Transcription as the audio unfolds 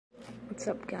What's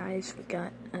up, guys? We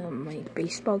got my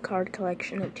baseball card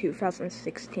collection of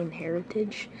 2016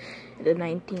 Heritage, the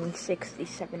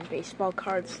 1967 baseball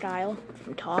card style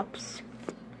from Topps.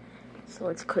 So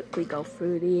let's quickly go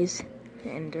through these.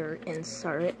 Ender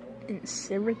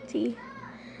Inciarity,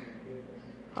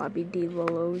 Bobby De La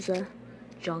Rosa,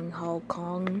 Jung Ho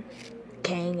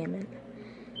Kang,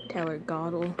 Taylor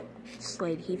Goddell,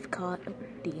 Slade Heathcott,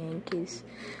 the Yankees,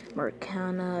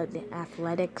 Marcana, the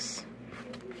Athletics.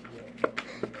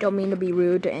 Don't mean to be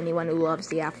rude to anyone who loves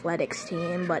the Athletics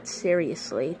team, but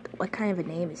seriously, what kind of a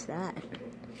name is that?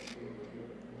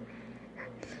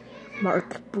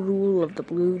 Mark Bruhl of the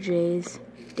Blue Jays,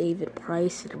 David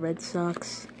Price of the Red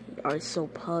Sox,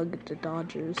 Arso Pug, the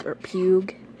Dodgers, or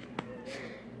Pugue,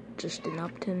 Justin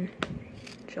Upton,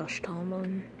 Josh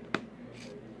Tomlin,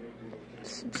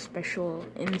 some special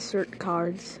insert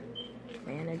cards,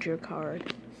 manager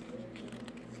card,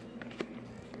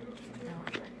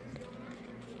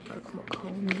 Mark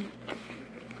McConey,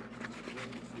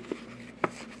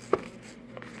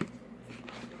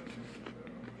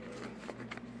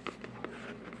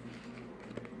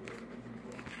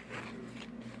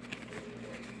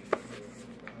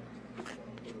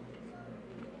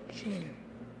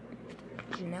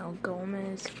 Janelle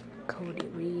Gomez, Cody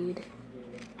Reed,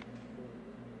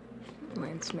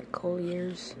 Lance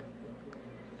McCullers,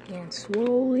 Van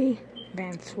Swoley,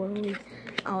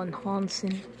 Alan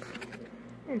Hansen,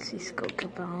 Francisco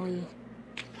Cavalli,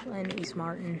 Lenny's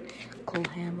Martin, Cole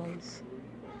Hamels,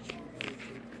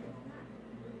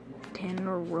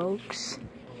 Tanner Rourke,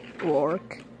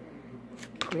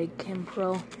 Greg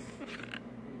Kimpro,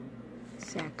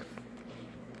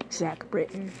 Zach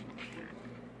Britton,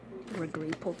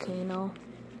 Gregory Polcano,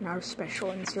 and our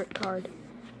special insert card,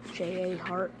 J.A.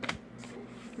 Hart,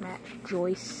 Matt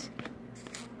Joyce,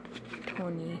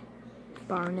 Tony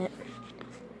Barnett,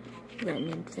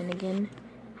 Brendan Finnegan,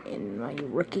 and my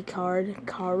rookie card,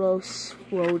 Carlos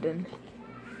Rodon.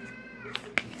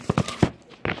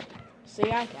 So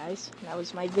yeah, guys, that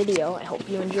was my video. I hope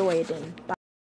you enjoyed, and bye.